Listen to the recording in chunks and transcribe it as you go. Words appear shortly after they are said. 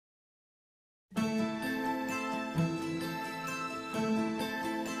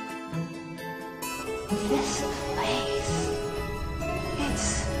This place,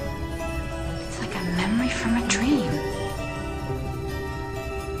 it's like a memory from a dream.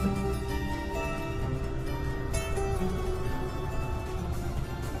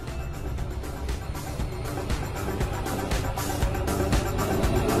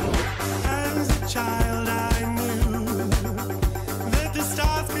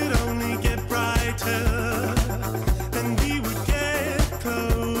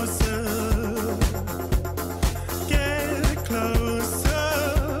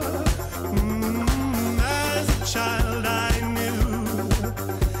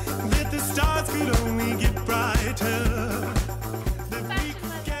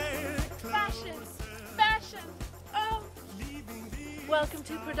 Welcome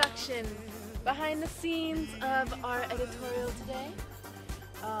to production, behind the scenes of our editorial today.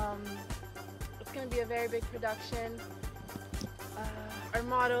 It's going to be a very big production. Our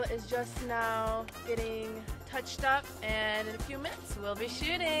model is just now getting touched up, and in a few minutes we'll be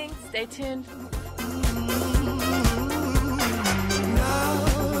shooting. Stay tuned. Now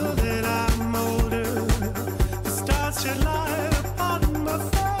that I'm older, the stars shed light upon my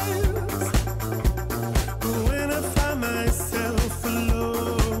face. But when I find myself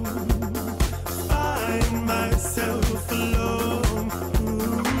alone,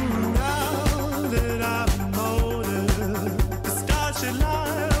 now that I'm older, the stars shed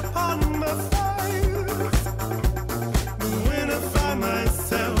light upon my face. But when I find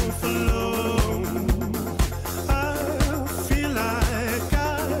myself alone, I feel like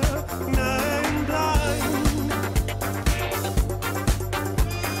I'm blind.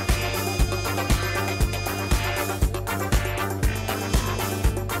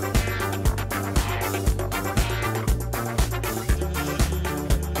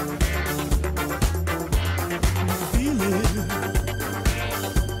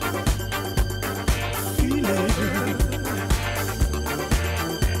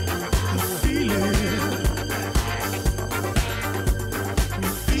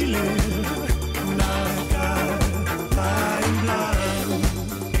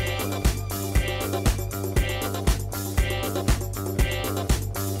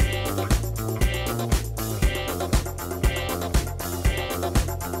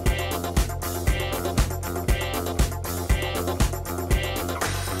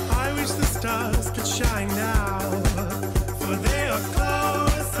 Stars could shine now, for they are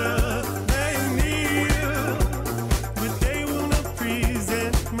closer, they are near, but they will not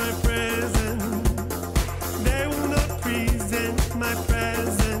present my present. They will not present my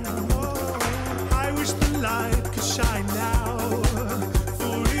present. Oh, I wish the light could shine now,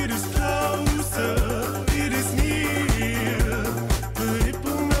 for it is closer, it is near, but it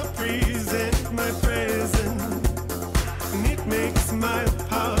will not present my present, and it makes my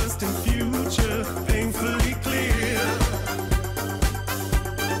past and future painfully clear.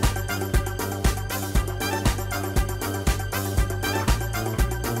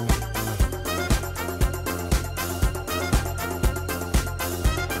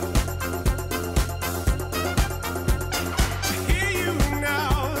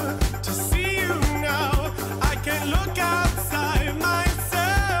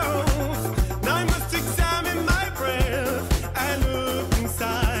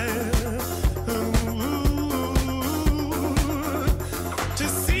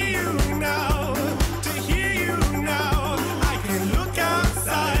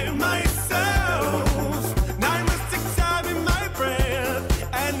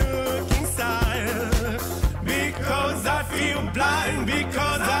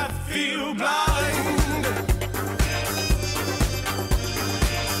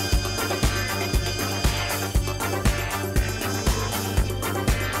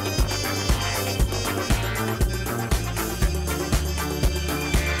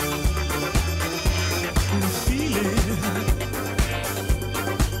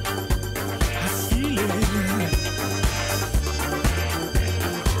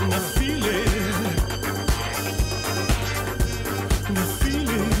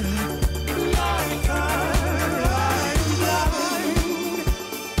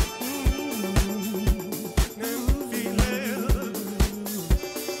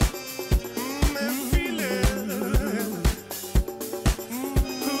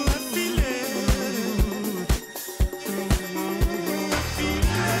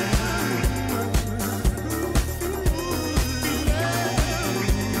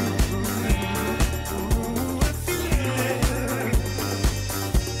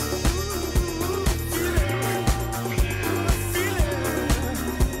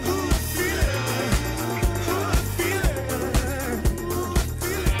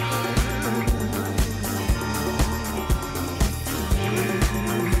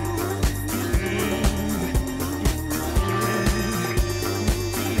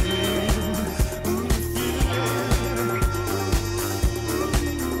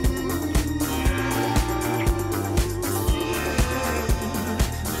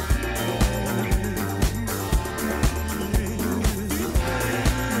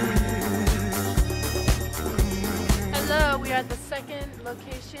 at the second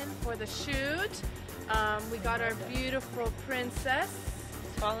location for the shoot. We got our beautiful princess.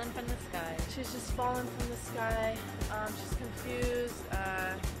 Fallen from the sky. She's just fallen from the sky. She's confused.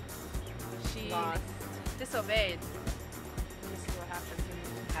 She Lost. disobeyed. And this is what happens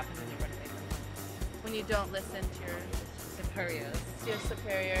Happens when you run away from home. when you don't listen to your Superiors.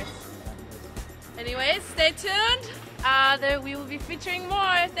 superiors. Anyways, stay tuned. We will be featuring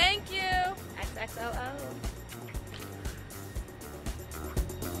more. Thank you. XXOO.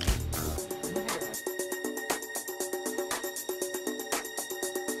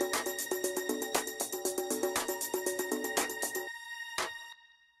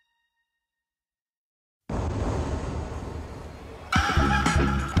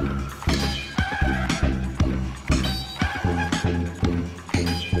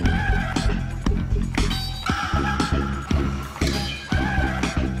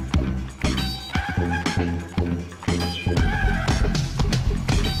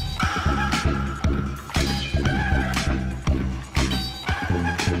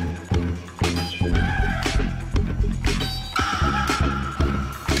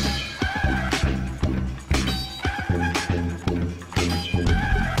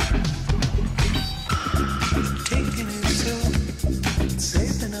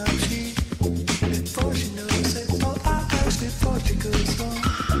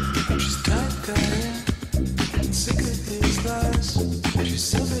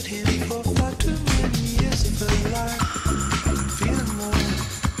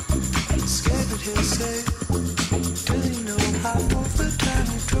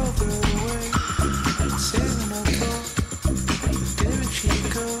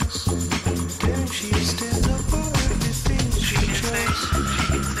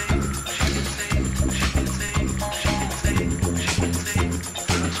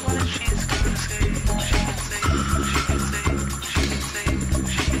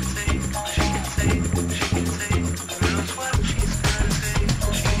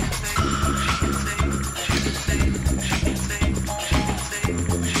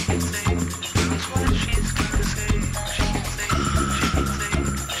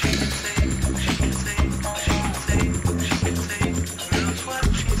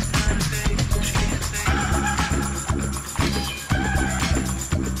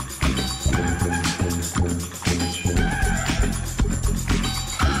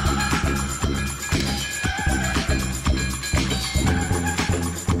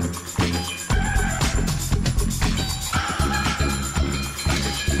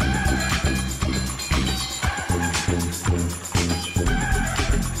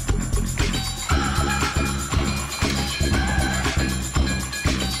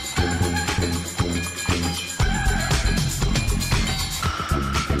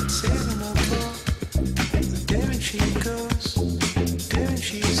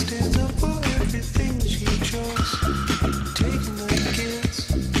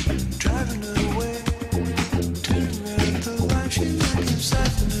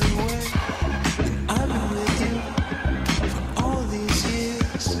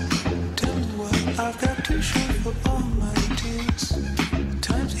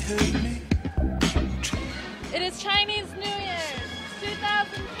 It is Chinese New Year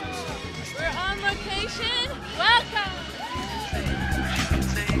 2012. We're on location. Welcome.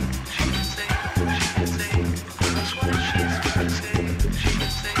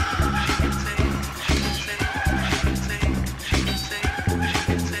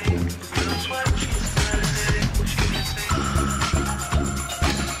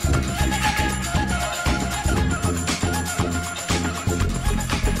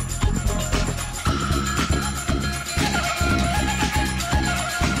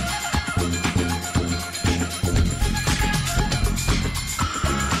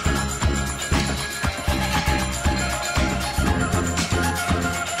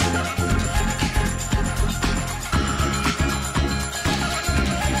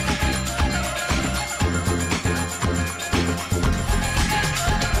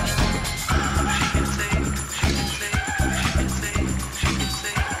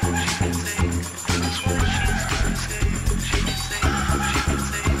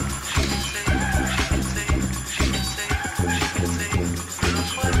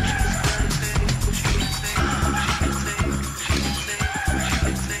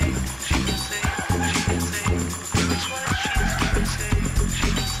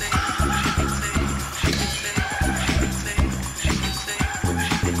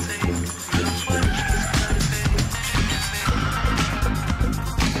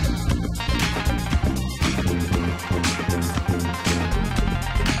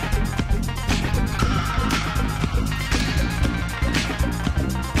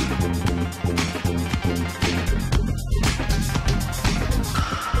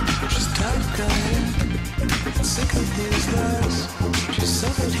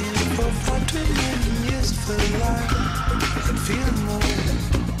 sat here for 5 million years for life, feeling more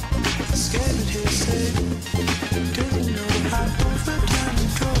scared at his head.